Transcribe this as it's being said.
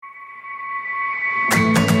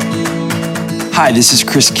Hi, this is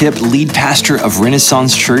Chris Kipp, lead pastor of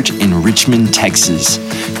Renaissance Church in Richmond, Texas.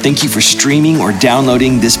 Thank you for streaming or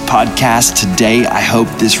downloading this podcast today. I hope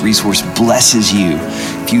this resource blesses you.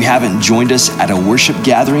 If you haven't joined us at a worship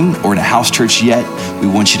gathering or at a house church yet, we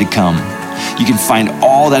want you to come. You can find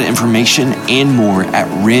all that information and more at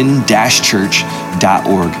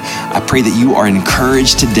ren-church.org. I pray that you are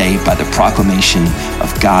encouraged today by the proclamation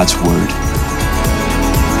of God's word.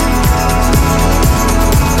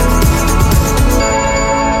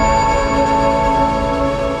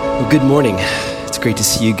 Well, good morning. It's great to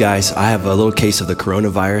see you guys. I have a little case of the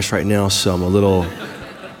coronavirus right now, so I'm a little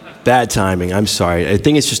bad timing. I'm sorry. I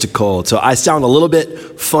think it's just a cold. So I sound a little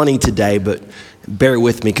bit funny today, but bear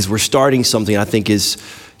with me because we're starting something I think is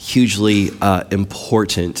hugely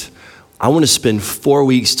important. I want to spend 4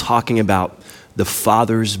 weeks talking about the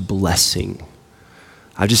Father's blessing.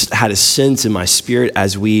 I just had a sense in my spirit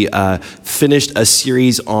as we finished a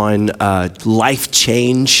series on life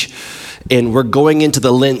change. And we're going into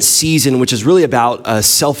the Lent season, which is really about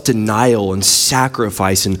self-denial and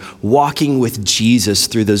sacrifice and walking with Jesus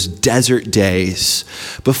through those desert days.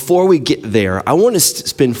 Before we get there, I want to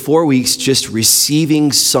spend 4 weeks just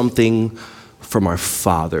receiving something from our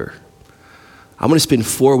Father. I'm going to spend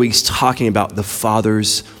 4 weeks talking about the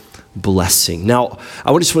Father's blessing. Now,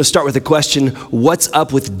 I just want to start with a question: what's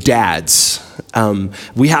up with dads?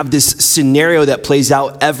 We have this scenario that plays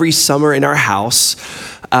out every summer in our house.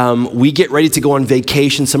 We get ready to go on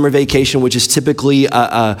vacation, summer vacation, which is typically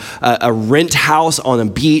a rent house on a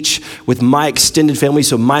beach with my extended family.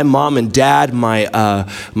 So my mom and dad,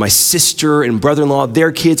 my sister and brother-in-law,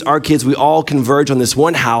 their kids, our kids, we all converge on this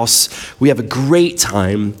one house. We have a great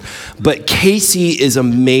time. But Casey is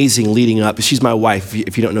amazing leading up. She's my wife,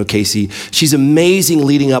 if you don't know Casey. She's amazing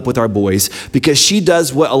leading up with our boys because she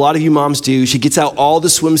does what a lot of you moms do. She gets out all the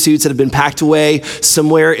swimsuits that have been packed away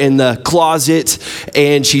somewhere in the closet,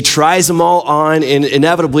 and she tries them all on, and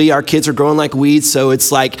inevitably our kids are growing like weeds. So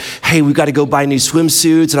it's like, hey, we've got to go buy new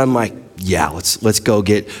swimsuits. And I'm like, yeah, let's go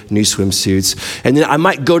get new swimsuits. And then I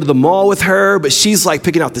might go to the mall with her, but she's like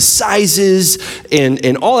picking out the sizes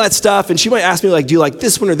and all that stuff. And she might ask me like, do you like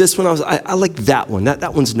this one or this one? I like that one.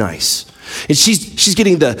 That one's nice. And she's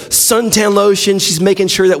getting the suntan lotion. She's making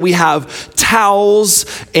sure that we have towels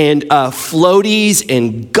and floaties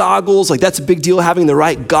and goggles. Like, that's a big deal, having the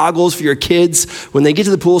right goggles for your kids when they get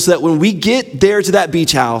to the pool, so that when we get there to that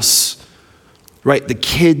beach house, right, the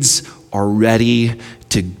kids are ready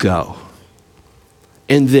to go.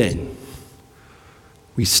 And then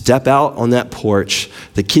we step out on that porch,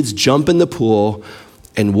 the kids jump in the pool,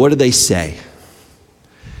 and what do they say?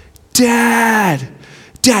 Dad,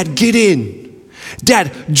 get in.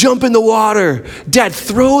 Dad, jump in the water. Dad,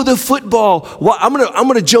 throw the football. Well, I'm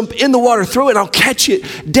gonna jump in the water, throw it, and I'll catch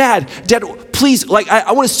it. Dad, please, like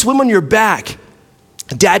I want to swim on your back.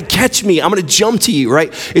 Dad, catch me. I'm gonna jump to you,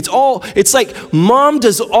 right? It's like mom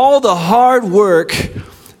does all the hard work,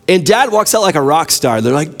 and dad walks out like a rock star.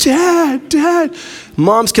 They're like, Dad.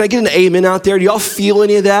 Moms, can I get an amen out there? Do y'all feel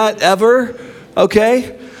any of that ever?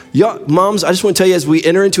 Okay. Y'all, moms, I just want to tell you, as we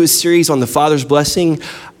enter into a series on the Father's blessing,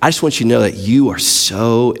 I just want you to know that you are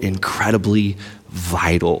so incredibly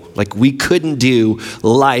vital. Like, we couldn't do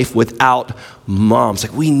life without moms.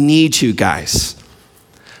 Like, we need you guys.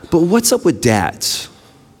 But what's up with dads?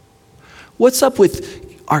 What's up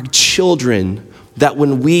with our children that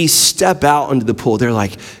when we step out into the pool, they're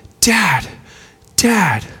like, Dad.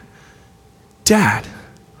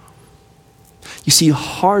 You see,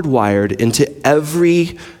 hardwired into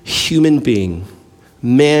every human being,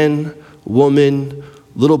 man, woman,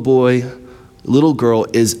 little boy, little girl,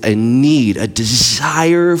 is a need, a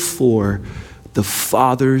desire for the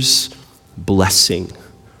Father's blessing.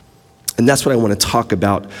 And that's what I want to talk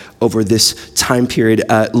about over this time period.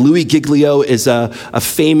 Louis Giglio is a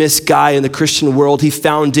famous guy in the Christian world. He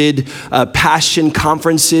founded Passion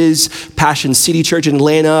Conferences, Passion City Church in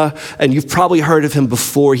Atlanta, and you've probably heard of him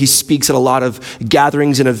before. He speaks at a lot of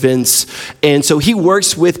gatherings and events. And so he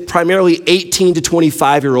works with primarily 18 to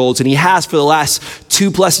 25-year-olds, and he has for the last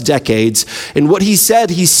 2+ decades. And what he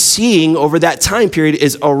said he's seeing over that time period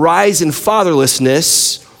is a rise in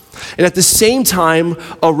fatherlessness, and at the same time,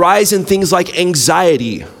 a rise in things like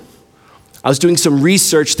anxiety. I was doing some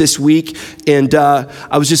research this week, and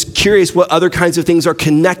I was just curious what other kinds of things are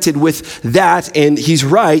connected with that. And he's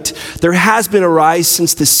right. There has been a rise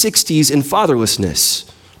since the 60s in fatherlessness.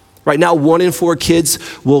 Right now, 1 in 4 kids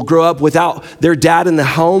will grow up without their dad in the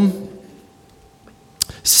home.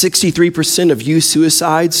 63% of youth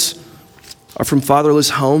suicides are from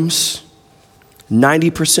fatherless homes.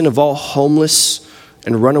 90% of all homeless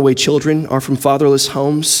and runaway children are from fatherless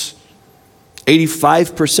homes.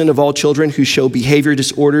 85% of all children who show behavior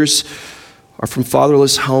disorders are from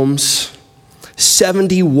fatherless homes.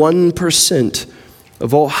 71%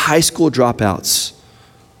 of all high school dropouts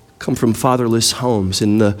come from fatherless homes.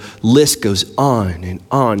 And the list goes on and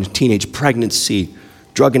on. Teenage pregnancy,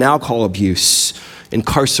 drug and alcohol abuse,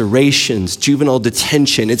 incarcerations, juvenile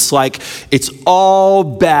detention. It's like it's all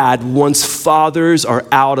bad once fathers are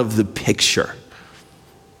out of the picture.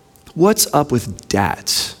 What's up with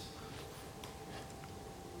dads?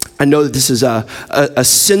 I know that this is a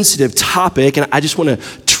sensitive topic, and I just want to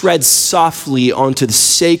tread softly onto the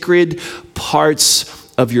sacred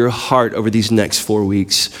parts of your heart over these next 4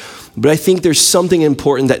 weeks. But I think there's something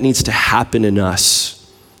important that needs to happen in us,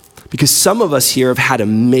 because some of us here have had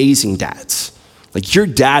amazing dads. Like your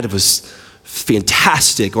dad was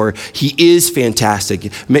fantastic, or he is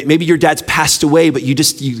fantastic. Maybe your dad's passed away, but you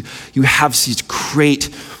have these great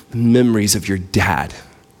memories of your dad.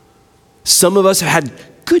 Some of us have had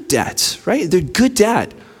good dads, right? They're good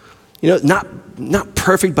dad. Not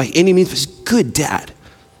perfect by any means, but he's good dad.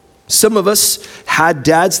 Some of us had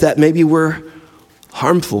dads that maybe were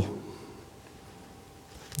harmful.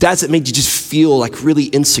 Dads that made you just feel like really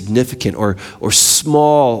insignificant or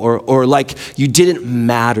small or like you didn't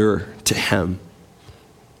matter to him.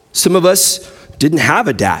 Some of us didn't have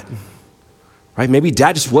a dad, right? Maybe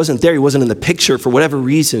dad just wasn't there. He wasn't in the picture for whatever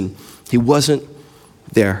reason. He wasn't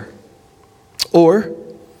there. Or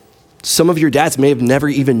some of your dads may have never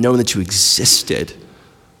even known that you existed,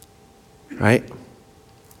 right?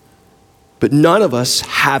 But none of us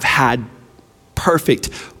have had perfect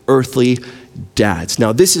earthly dads.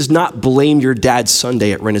 Now, this is not Blame Your Dad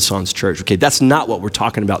Sunday at Renaissance Church, okay? That's not what we're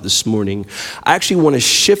talking about this morning. I actually want to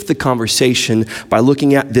shift the conversation by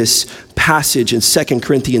looking at this passage in 2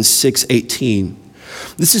 Corinthians 6:18.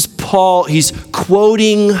 This is Paul. He's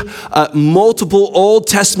quoting multiple Old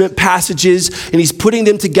Testament passages, and he's putting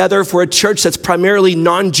them together for a church that's primarily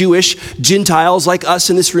non-Jewish, Gentiles like us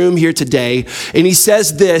in this room here today. And he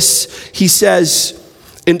says this, he says,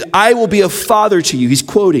 "And I will be a father to you," he's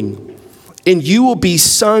quoting, "and you will be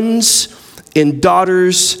sons and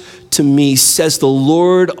daughters to me, says the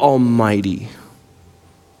Lord Almighty."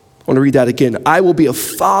 I want to read that again. "I will be a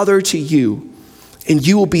father to you, and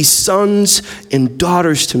you will be sons and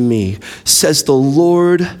daughters to me, says the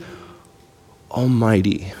Lord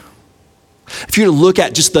Almighty." If you're to look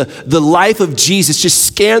at just the life of Jesus, just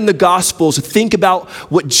scan the Gospels, think about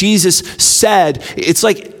what Jesus said. It's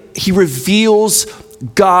like he reveals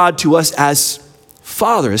God to us as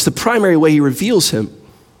Father. It's the primary way he reveals him.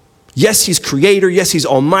 Yes, he's creator. Yes, he's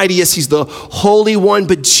almighty. Yes, he's the Holy One.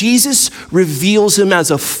 But Jesus reveals him as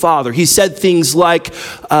a father. He said things like,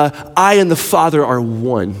 "I and the Father are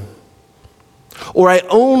one." Or, "I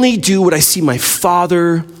only do what I see my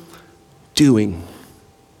Father doing."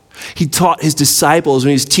 He taught his disciples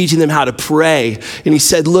when he was teaching them how to pray. And he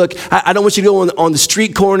said, "Look, I don't want you to go on the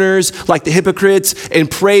street corners like the hypocrites and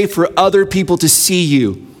pray for other people to see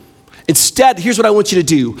you. Instead, here's what I want you to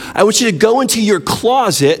do. I want you to go into your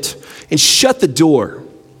closet and shut the door.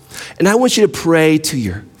 And I want you to pray to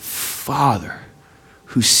your Father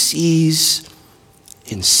who sees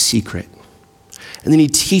in secret." And then he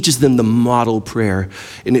teaches them the model prayer.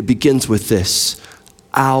 And it begins with this: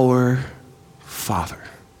 "Our Father."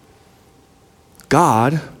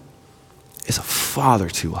 God is a father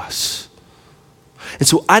to us. And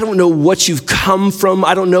so I don't know what you've come from.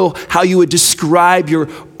 I don't know how you would describe your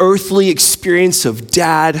earthly experience of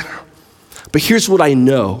dad. But here's what I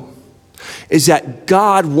know, is that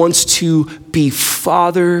God wants to be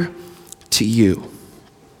father to you.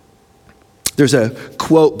 There's a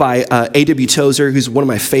quote by A.W. Tozer, who's one of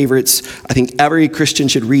my favorites. I think every Christian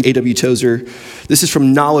should read A.W. Tozer. This is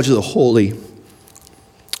from Knowledge of the Holy.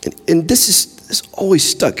 And this always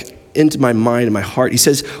stuck into my mind and my heart. He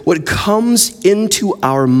says, "What comes into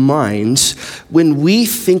our minds when we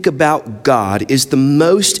think about God is the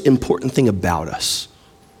most important thing about us.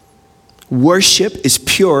 Worship is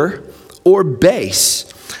pure or base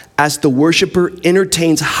as the worshiper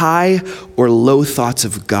entertains high or low thoughts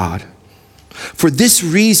of God. For this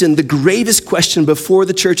reason, the gravest question before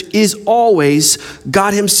the church is always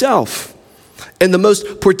God himself. And the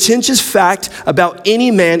most portentous fact about any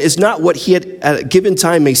man is not what he at a given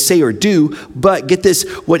time may say or do, but get this,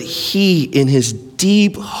 what he in his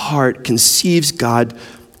deep heart conceives God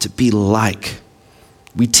to be like.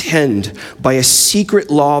 We tend, by a secret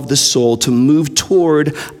law of the soul, to move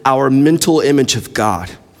toward our mental image of God.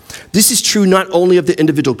 This is true not only of the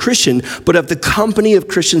individual Christian, but of the company of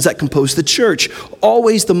Christians that compose the church.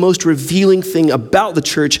 Always the most revealing thing about the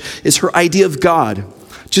church is her idea of God.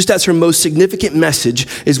 just as her most significant message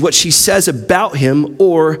is what she says about him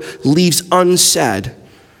or leaves unsaid,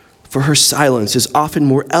 for her silence is often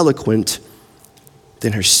more eloquent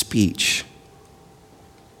than her speech.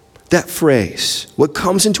 That phrase, what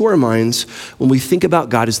comes into our minds when we think about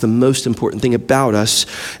God, is the most important thing about us.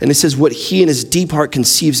 And it says what he in his deep heart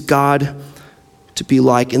conceives God to be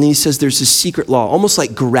like. And then he says there's a secret law, almost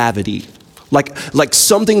like gravity, like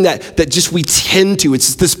something that just we tend to.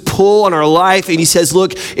 It's this pull on our life. And he says,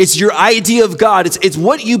 look, it's your idea of God. It's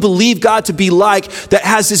what you believe God to be like that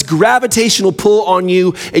has this gravitational pull on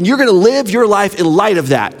you. And you're going to live your life in light of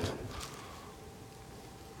that. And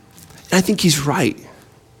I think he's right.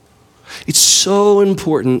 It's so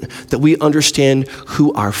important that we understand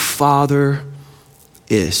who our Father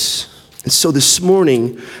is. And so this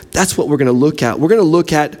morning, that's what we're going to look at. We're going to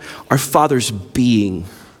look at our Father's being.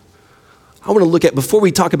 I want to look at, before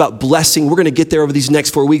we talk about blessing, we're going to get there over these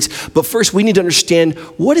next 4 weeks. But first, we need to understand,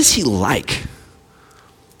 what is he like?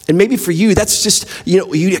 And maybe for you, that's just,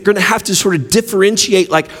 you're going to have to sort of differentiate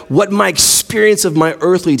like what my experience of my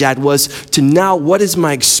earthly dad was to now what is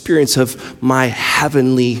my experience of my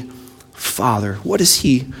heavenly Father. What is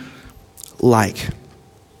he like?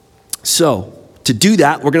 So, to do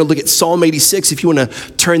that, we're going to look at Psalm 86. If you want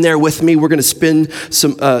to turn there with me, we're going to spend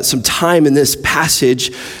some time in this passage.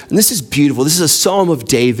 And this is beautiful. This is a Psalm of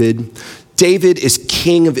David. David is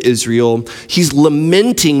king of Israel. He's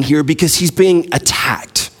lamenting here because he's being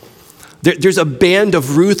attacked. There's a band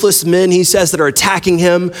of ruthless men, he says, that are attacking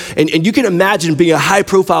him. And you can imagine being a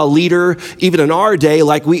high-profile leader, even in our day,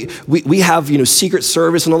 like we have, Secret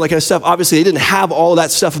Service and all that kind of stuff. Obviously, they didn't have all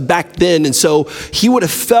that stuff back then. And so he would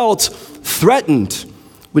have felt threatened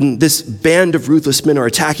when this band of ruthless men are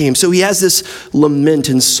attacking him. So he has this lament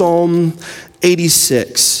in Psalm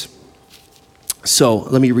 86. So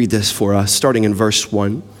let me read this for us, starting in verse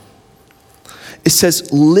 1. It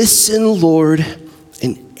says, "Listen, Lord,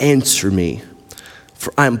 and answer me,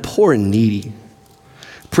 for I am poor and needy.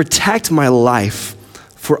 Protect my life,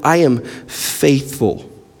 for I am faithful."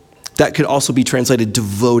 That could also be translated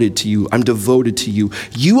devoted to you. I'm devoted to you.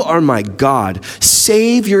 You are my God.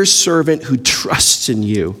 Save your servant who trusts in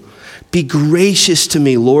you. Be gracious to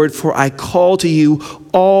me, Lord, for I call to you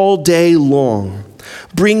all day long.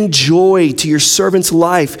 Bring joy to your servant's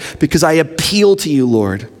life because I appeal to you,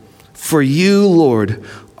 Lord. For you, Lord,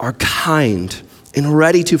 are kind and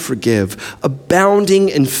ready to forgive, abounding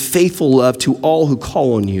in faithful love to all who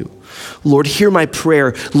call on you. Lord, hear my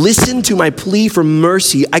prayer. Listen to my plea for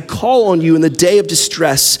mercy. I call on you in the day of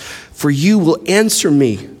distress, for you will answer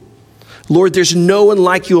me. Lord, there's no one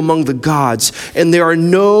like you among the gods, and there are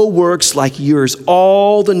no works like yours.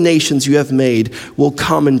 All the nations you have made will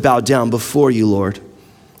come and bow down before you, Lord,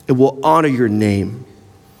 and will honor your name.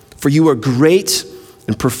 For you are great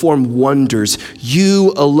and perform wonders.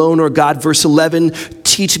 You alone are God. Verse 11,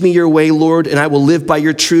 teach me your way, Lord, and I will live by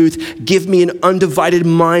your truth. Give me an undivided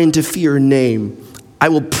mind to fear your name. I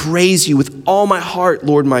will praise you with all my heart,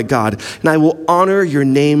 Lord my God, and I will honor your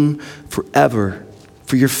name forever.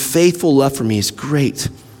 For your faithful love for me is great,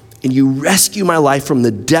 and you rescue my life from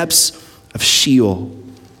the depths of Sheol.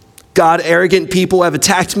 God, arrogant people have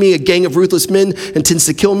attacked me. A gang of ruthless men intends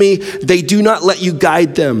to kill me. They do not let you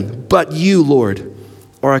guide them, but you, Lord,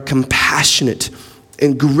 are a compassionate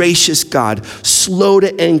and gracious God, slow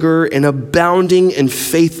to anger and abounding in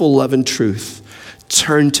faithful love and truth.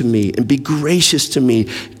 Turn to me and be gracious to me.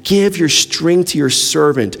 Give your strength to your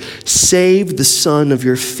servant. Save the son of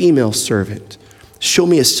your female servant. Show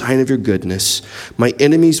me a sign of your goodness. My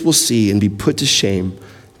enemies will see and be put to shame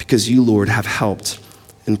because you, Lord, have helped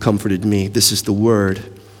and comforted me. This is the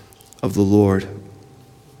word of the Lord.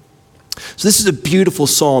 So this is a beautiful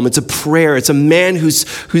psalm. It's a prayer. It's a man who's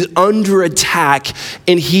under attack,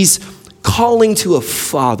 and he's calling to a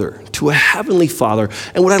father, to a heavenly Father.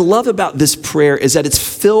 And what I love about this prayer is that it's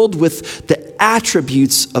filled with the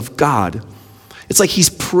attributes of God. It's like he's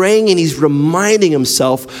praying and he's reminding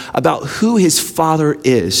himself about who his Father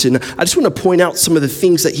is. And I just want to point out some of the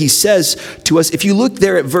things that he says to us. If you look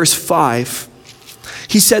there at verse 5,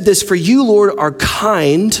 he said this, "For you, Lord, are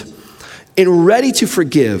kind and ready to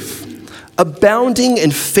forgive, abounding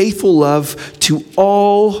in faithful love to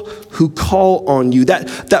all who call on you."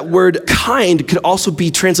 That word kind could also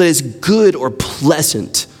be translated as good or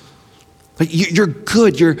pleasant. Like you're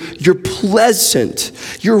good, you're pleasant,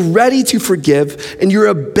 you're ready to forgive, and you're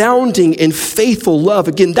abounding in faithful love.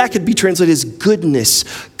 Again, that could be translated as goodness,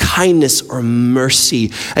 kindness, or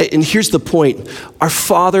mercy. And here's the point. Our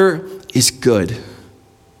Father is good.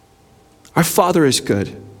 Our Father is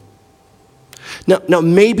good. Now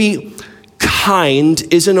maybe kind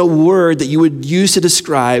isn't a word that you would use to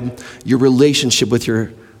describe your relationship with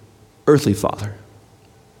your earthly father.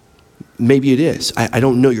 Maybe it is. I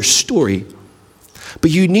don't know your story.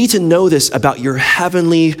 But you need to know this about your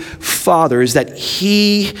heavenly Father, is that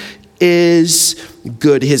he is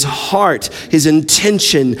good. His heart, his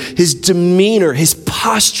intention, his demeanor, his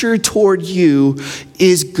posture toward you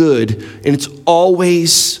is good. And it's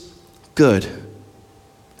always good.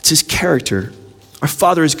 It's his character. Our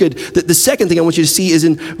Father is good. The second thing I want you to see is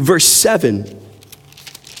in verse 7.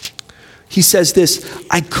 He says this,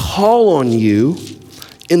 I call on you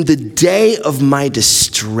in the day of my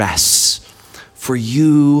distress, for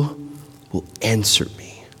you will answer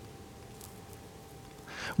me.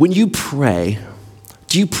 When you pray,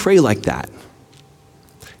 do you pray like that?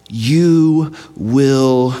 You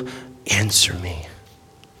will answer me.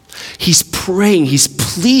 He's praying, he's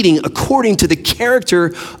pleading according to the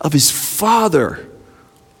character of his Father.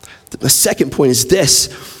 The second point is this,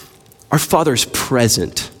 our Father is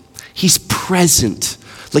present. He's present.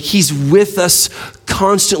 Like he's with us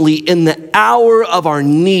constantly in the hour of our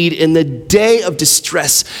need, in the day of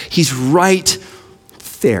distress. He's right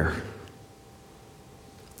there.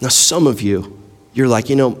 Now, some of you, you're like,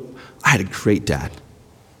 I had a great dad.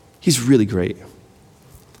 He's really great.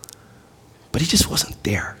 But he just wasn't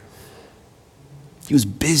there. He was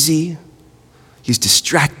busy. He was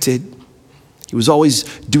distracted. He was always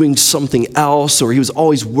doing something else, or he was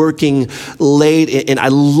always working late. And I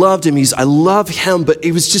loved him. I love him, but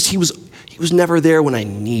it was just, he was never there when I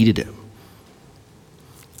needed him.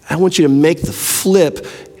 I want you to make the flip.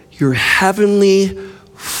 Your heavenly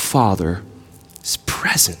Father is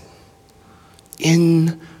present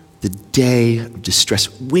in the day of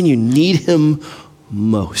distress. When you need him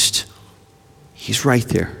most, he's right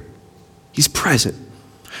there. He's present.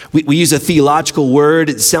 We use a theological word.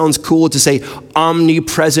 It sounds cool to say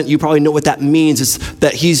omnipresent. You probably know what that means. It's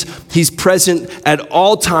that he's present at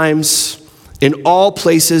all times, in all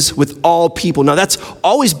places, with all people. Now that's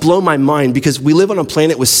always blown my mind because we live on a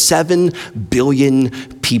planet with 7 billion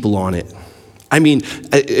people on it. I mean,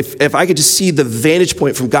 if I could just see the vantage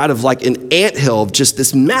point from God of like an anthill, of just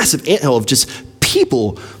this massive anthill of just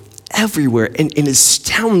people everywhere, and it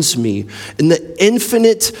astounds me in the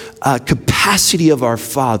infinite capacity of our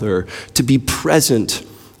Father to be present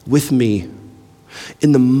with me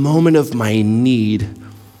in the moment of my need.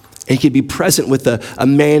 And he could be present with a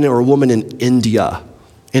man or a woman in India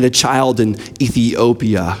and a child in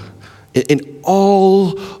Ethiopia and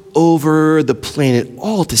all over the planet,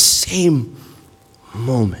 all at the same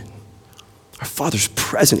moment. Our Father's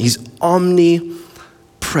present. He's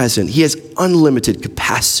omnipresent. He has unlimited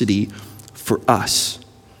capacity for us.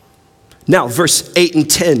 Now, verse 8 and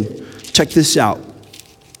 10, check this out.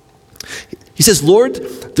 He says, Lord,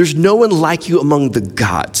 there's no one like you among the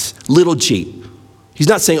gods, little g. He's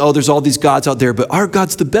not saying, there's all these gods out there, but our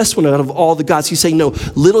God's the best one out of all the gods. He's saying, no,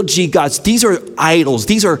 little g gods, these are idols.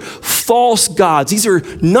 These are false gods. These are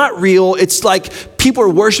not real. It's like people are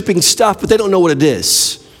worshiping stuff, but they don't know what it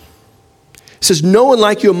is. It says, no one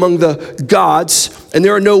like you among the gods, and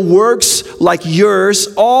there are no works like yours.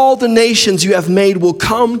 All the nations you have made will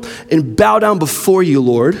come and bow down before you,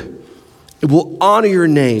 Lord, and will honor your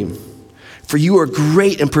name. For you are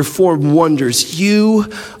great and perform wonders.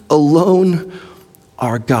 You alone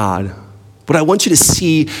are God. What I want you to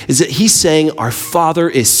see is that he's saying our Father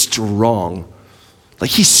is strong. Like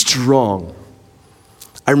he's strong.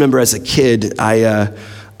 I remember as a kid, I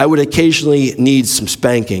would occasionally need some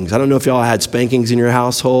spankings. I don't know if y'all had spankings in your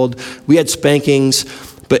household. We had spankings,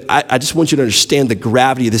 but I just want you to understand the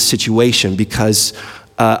gravity of this situation because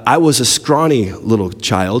I was a scrawny little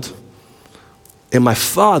child, and my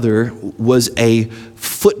father was a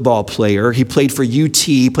football player. He played for UT,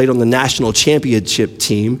 he played on the national championship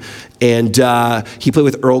team, and he played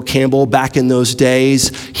with Earl Campbell back in those days.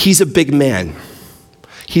 He's a big man.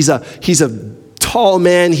 He's a tall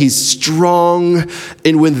man, he's strong.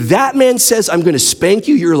 And when that man says, I'm gonna spank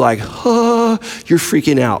you, you're like, you're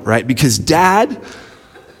freaking out, right? Because dad,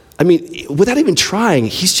 without even trying,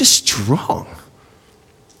 he's just strong.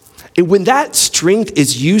 And when that strength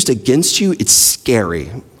is used against you, it's scary,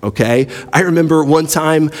 okay? I remember one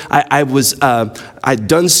time I'd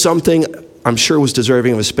done something I'm sure was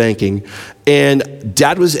deserving of a spanking, and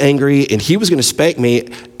dad was angry and he was gonna spank me,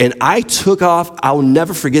 and I took off. I'll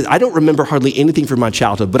never forget. I don't remember hardly anything from my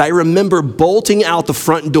childhood, but I remember bolting out the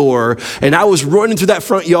front door, and I was running through that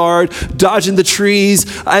front yard, dodging the trees,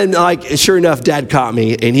 and sure enough, dad caught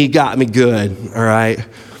me and he got me good, all right?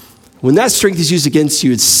 When that strength is used against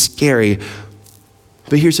you, it's scary.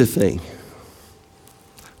 But here's the thing.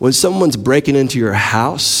 When someone's breaking into your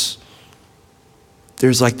house,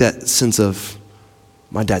 there's like that sense of,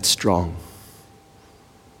 my dad's strong,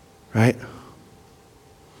 right?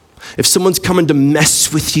 If someone's coming to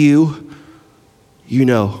mess with you, you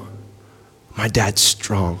know, my dad's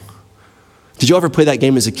strong. Did you ever play that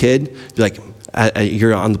game as a kid?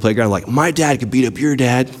 You're on the playground like, my dad could beat up your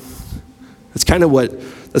dad. That's kind of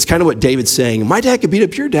what David's saying. My dad could beat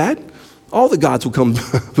up your dad. All the gods will come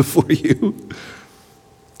before you.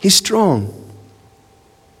 He's strong.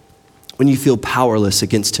 When you feel powerless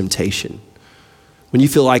against temptation, when you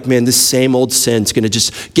feel like, man, this same old sin's going to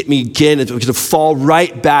just get me again, it's going to fall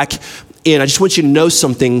right back in. I just want you to know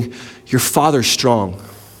something. Your Father's strong.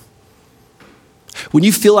 When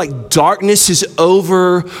you feel like darkness is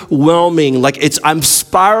overwhelming, like I'm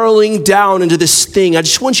spiraling down into this thing, I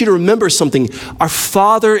just want you to remember something. Our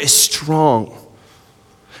Father is strong.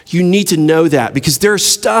 You need to know that because there's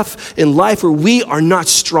stuff in life where we are not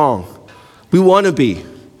strong. We want to be,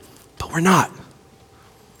 but we're not.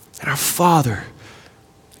 And our Father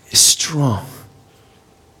is strong.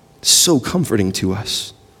 So comforting to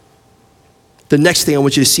us. The next thing I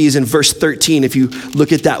want you to see is in verse 13, if you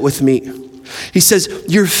look at that with me. He says,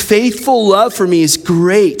 your faithful love for me is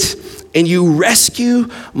great, and you rescue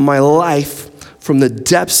my life from the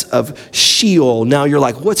depths of Sheol. Now you're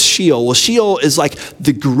like, what's Sheol? Well, Sheol is like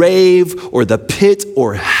the grave or the pit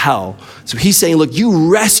or hell. So he's saying, look,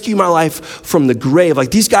 you rescue my life from the grave.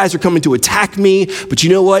 Like these guys are coming to attack me, but you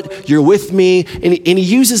know what? You're with me. And he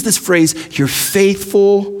uses this phrase, your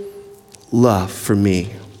faithful love for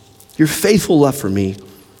me. Your faithful love for me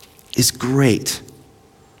is great.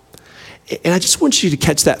 And I just want you to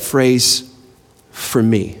catch that phrase, for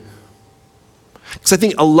me. Because I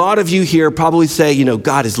think a lot of you here probably say, you know,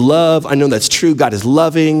 God is love. I know that's true. God is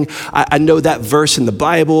loving. I know that verse in the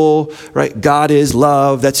Bible, right? God is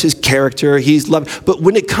love. That's his character. He's love. But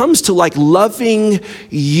when it comes to like loving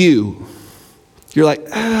you, you're like,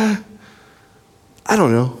 I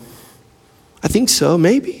don't know. I think so,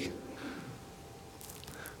 maybe.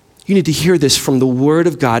 You need to hear this from the Word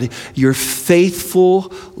of God. Your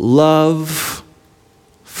faithful love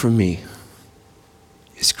for me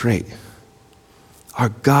is great. Our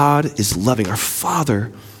God is loving. Our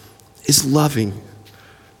Father is loving.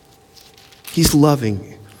 He's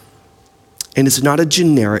loving. And it's not a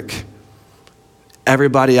generic,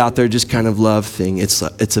 everybody out there just kind of love thing. It's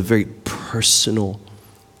a very personal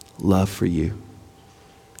love for you.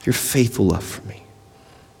 Your faithful love for me.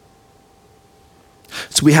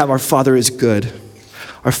 So we have our Father is good.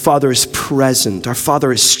 Our Father is present. Our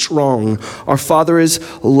Father is strong. Our Father is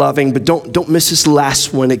loving. But don't miss this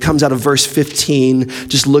last one. It comes out of verse 15.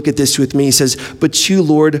 Just look at this with me. He says, but you,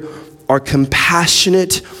 Lord, are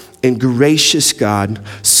compassionate and gracious God,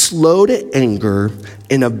 slow to anger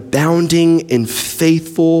and abounding in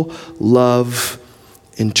faithful love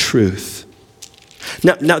and truth.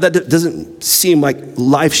 Now that doesn't seem like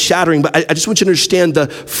life-shattering, but I just want you to understand the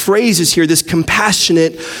phrases here. This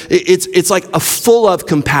compassionate, it's like a full of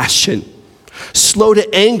compassion. Slow to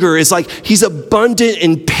anger is like he's abundant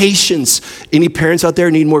in patience. Any parents out there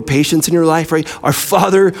need more patience in your life, right? Our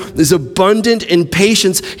Father is abundant in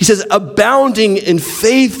patience. He says abounding in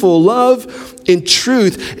faithful love and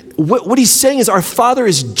truth. What he's saying is our Father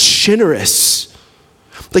is generous.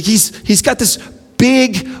 Like he's got this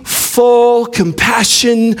big, full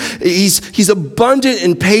compassion. He's abundant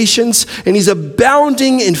in patience, and he's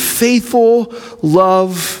abounding in faithful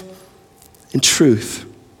love and truth.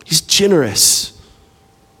 He's generous.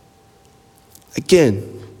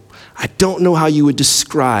 Again, I don't know how you would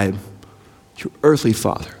describe your earthly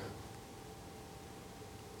father,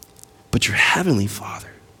 but your heavenly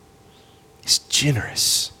Father is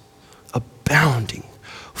generous, abounding,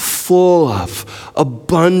 full of,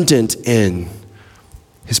 abundant in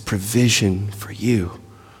his provision for you.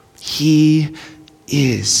 He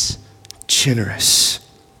is generous.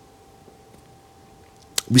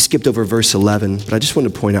 We skipped over verse 11, but I just want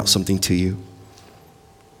to point out something to you.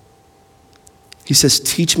 He says,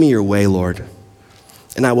 teach me your way, Lord,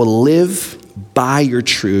 and I will live by your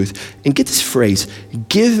truth. And get this phrase,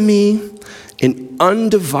 give me an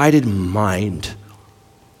undivided mind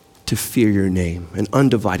to fear your name, an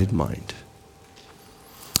undivided mind.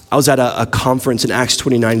 I was at a conference, an Acts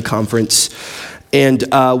 29 conference, and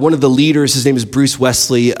one of the leaders, his name is Bruce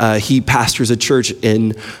Wesley. He pastors a church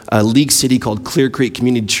in League City called Clear Creek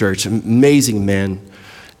Community Church. Amazing man.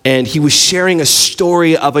 And he was sharing a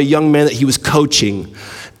story of a young man that he was coaching.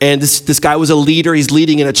 And this guy was a leader. He's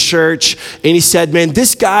leading in a church. And he said, man,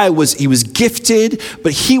 this guy was gifted,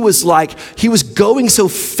 but he was going so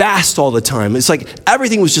fast all the time. It's like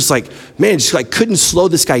everything was just like, man, just like couldn't slow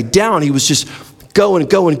this guy down. He was just going.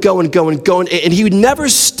 And he would never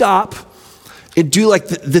stop and do like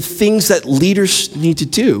the things that leaders need to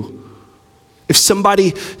do. If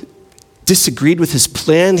somebody disagreed with his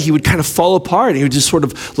plan, he would kind of fall apart. He would just sort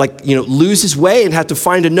of lose his way and have to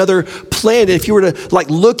find another plan. And if you were to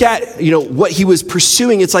look at, what he was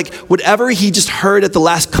pursuing, it's like whatever he just heard at the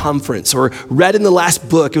last conference or read in the last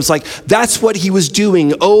book, it was like, that's what he was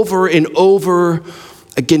doing over and over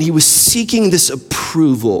again. He was seeking this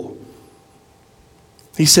approval.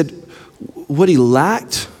 He said what he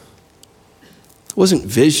lacked wasn't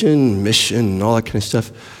vision, mission, and all that kind of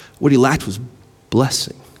stuff. What he lacked was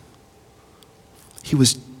blessing. He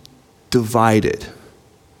was divided.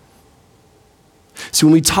 So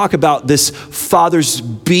when we talk about this Father's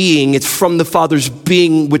being, it's from the Father's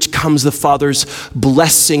being which comes the Father's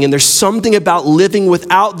blessing. And there's something about living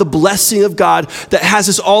without the blessing of God that has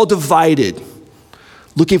us all divided,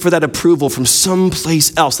 looking for that approval from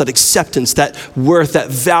someplace else, that acceptance, that worth, that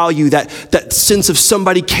value, that sense of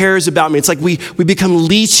somebody cares about me. It's like we become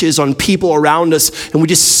leeches on people around us, and we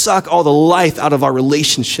just suck all the life out of our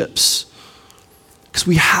relationships because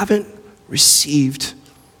we haven't received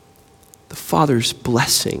the Father's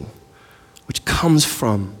blessing, which comes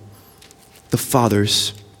from the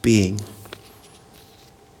Father's being.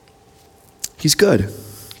 He's good.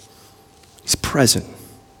 He's present.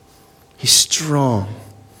 He's strong.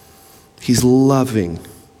 He's loving.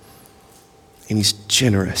 And he's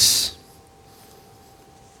generous.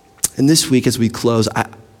 And this week as we close,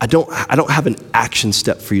 I don't have an action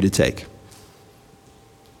step for you to take.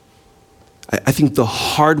 I think the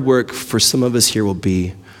hard work for some of us here will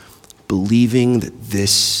be believing that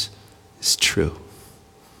this is true.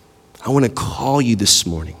 I want to call you this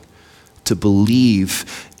morning to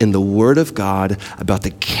believe in the Word of God about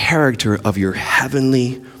the character of your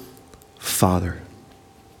heavenly Father.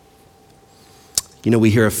 We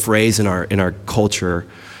hear a phrase in our culture,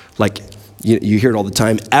 like you hear it all the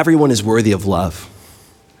time, everyone is worthy of love,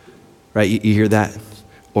 right? You hear that?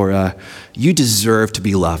 Or you deserve to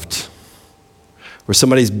be loved. Or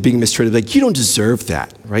somebody's being mistreated, like, you don't deserve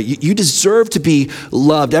that, right? You deserve to be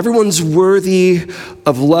loved. Everyone's worthy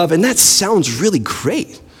of love, and that sounds really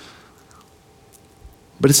great.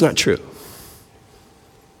 But it's not true.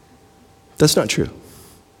 That's not true.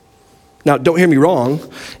 Now, don't hear me wrong.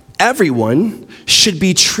 Everyone should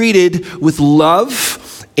be treated with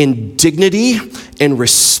love and dignity and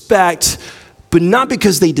respect, but not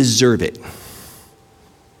because they deserve it.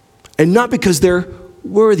 And not because they're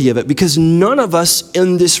worthy of it, because none of us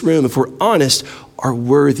in this room, if we're honest, are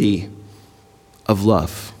worthy of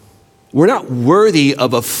love. We're not worthy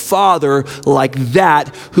of a Father like that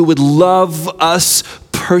who would love us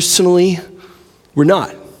personally. We're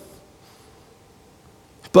not.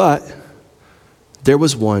 But there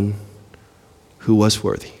was one who was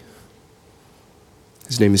worthy.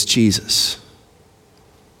 His name is Jesus.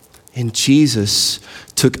 And Jesus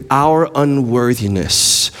took our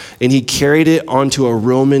unworthiness and he carried it onto a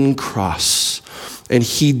Roman cross. And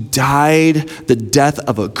he died the death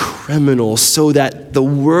of a criminal so that the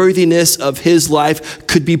worthiness of his life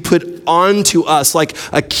could be put onto us like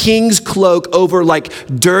a king's cloak over like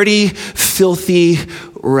dirty, filthy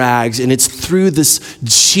rags. And it's through this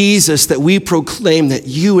Jesus that we proclaim that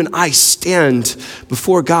you and I stand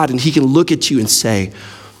before God and he can look at you and say,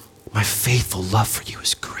 my faithful love for you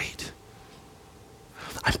is great.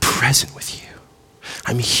 I'm present with you.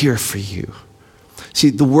 I'm here for you.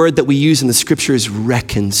 See, the word that we use in the scripture is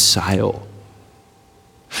reconcile.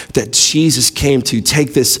 That Jesus came to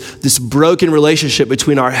take this broken relationship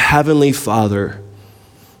between our heavenly Father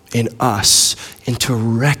and us and to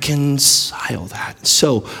reconcile that.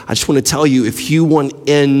 So I just want to tell you, if you want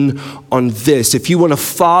in on this, if you want a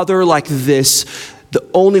Father like this, the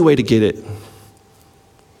only way to get it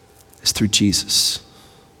is through Jesus.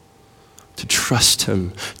 To trust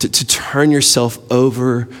him, to turn yourself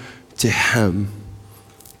over to him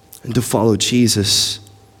and to follow Jesus.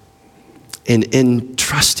 And in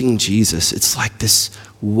trusting Jesus, it's like this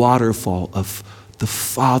waterfall of the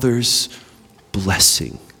Father's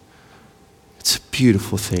blessing. It's a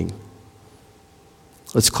beautiful thing.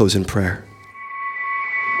 Let's close in prayer.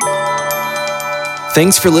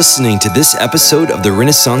 Thanks for listening to this episode of the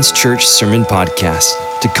Renaissance Church Sermon Podcast.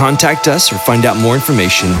 To contact us or find out more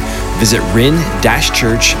information, visit ren-church.org.